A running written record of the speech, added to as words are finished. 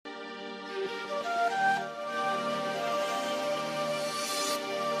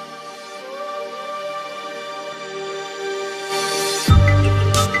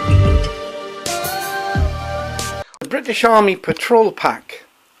British Army Patrol Pack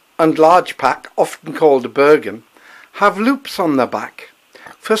and Large Pack, often called a Bergen, have loops on the back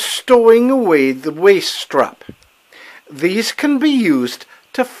for stowing away the waist strap. These can be used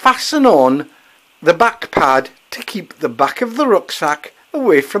to fasten on the back pad to keep the back of the rucksack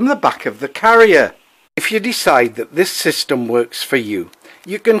away from the back of the carrier. If you decide that this system works for you,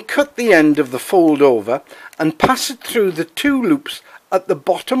 you can cut the end of the fold over and pass it through the two loops at the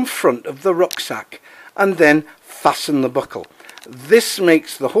bottom front of the rucksack and then fasten the buckle. This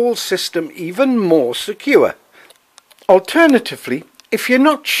makes the whole system even more secure. Alternatively, if you're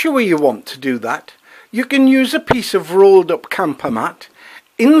not sure you want to do that, you can use a piece of rolled up camper mat,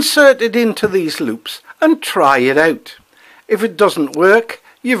 insert it into these loops and try it out. If it doesn't work,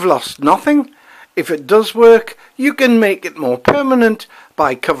 you've lost nothing. If it does work, you can make it more permanent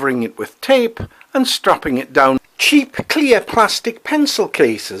by covering it with tape and strapping it down. Cheap clear plastic pencil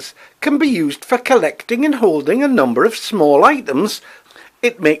cases can be used for collecting and holding a number of small items.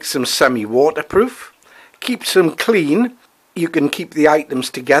 It makes them semi-waterproof, keeps them clean. You can keep the items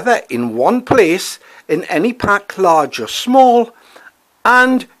together in one place in any pack, large or small,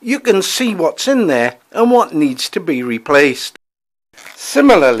 and you can see what's in there and what needs to be replaced.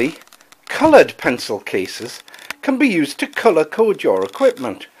 Similarly, coloured pencil cases can be used to colour code your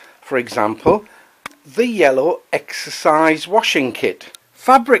equipment. For example, the yellow exercise washing kit.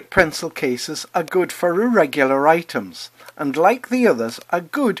 Fabric pencil cases are good for irregular items and, like the others, are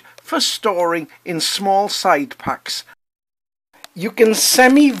good for storing in small side packs. You can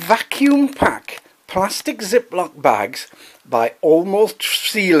semi-vacuum pack plastic Ziploc bags by almost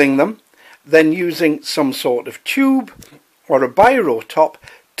sealing them, then using some sort of tube or a biro top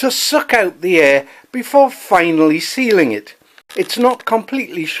to suck out the air before finally sealing it. It's not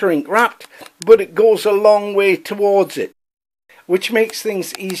completely shrink wrapped, but it goes a long way towards it, which makes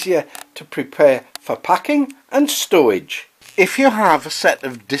things easier to prepare for packing and stowage. If you have a set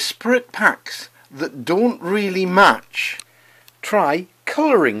of disparate packs that don't really match, try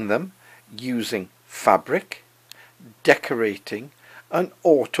colouring them using fabric, decorating and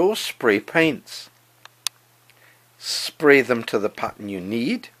auto spray paints. Spray them to the pattern you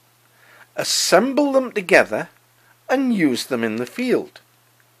need, assemble them together and use them in the field.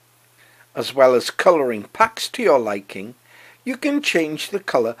 As well as colouring packs to your liking, you can change the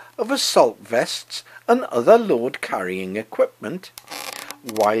colour of assault vests and other load carrying equipment.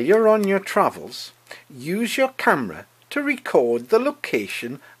 While you're on your travels, use your camera to record the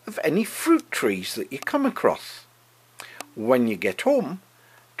location of any fruit trees that you come across. When you get home,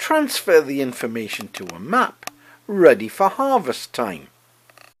 transfer the information to a map ready for harvest time.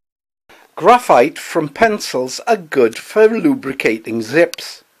 Graphite from pencils are good for lubricating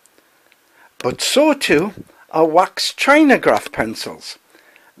zips, but so too are wax Chinagraph pencils.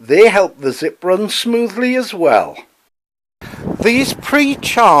 They help the zip run smoothly as well. These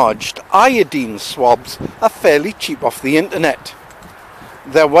pre-charged iodine swabs are fairly cheap off the internet.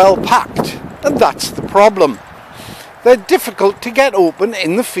 They're well packed, and that's the problem. They're difficult to get open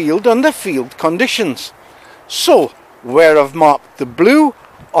in the field under field conditions. So, where I've marked the blue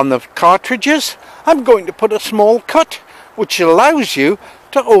on the cartridges, I'm going to put a small cut which allows you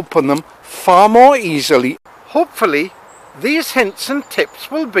to open them far more easily. Hopefully these hints and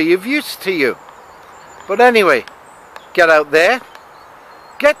tips will be of use to you. But anyway, get out there,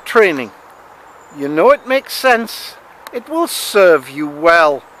 get training. You know it makes sense. It will serve you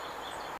well.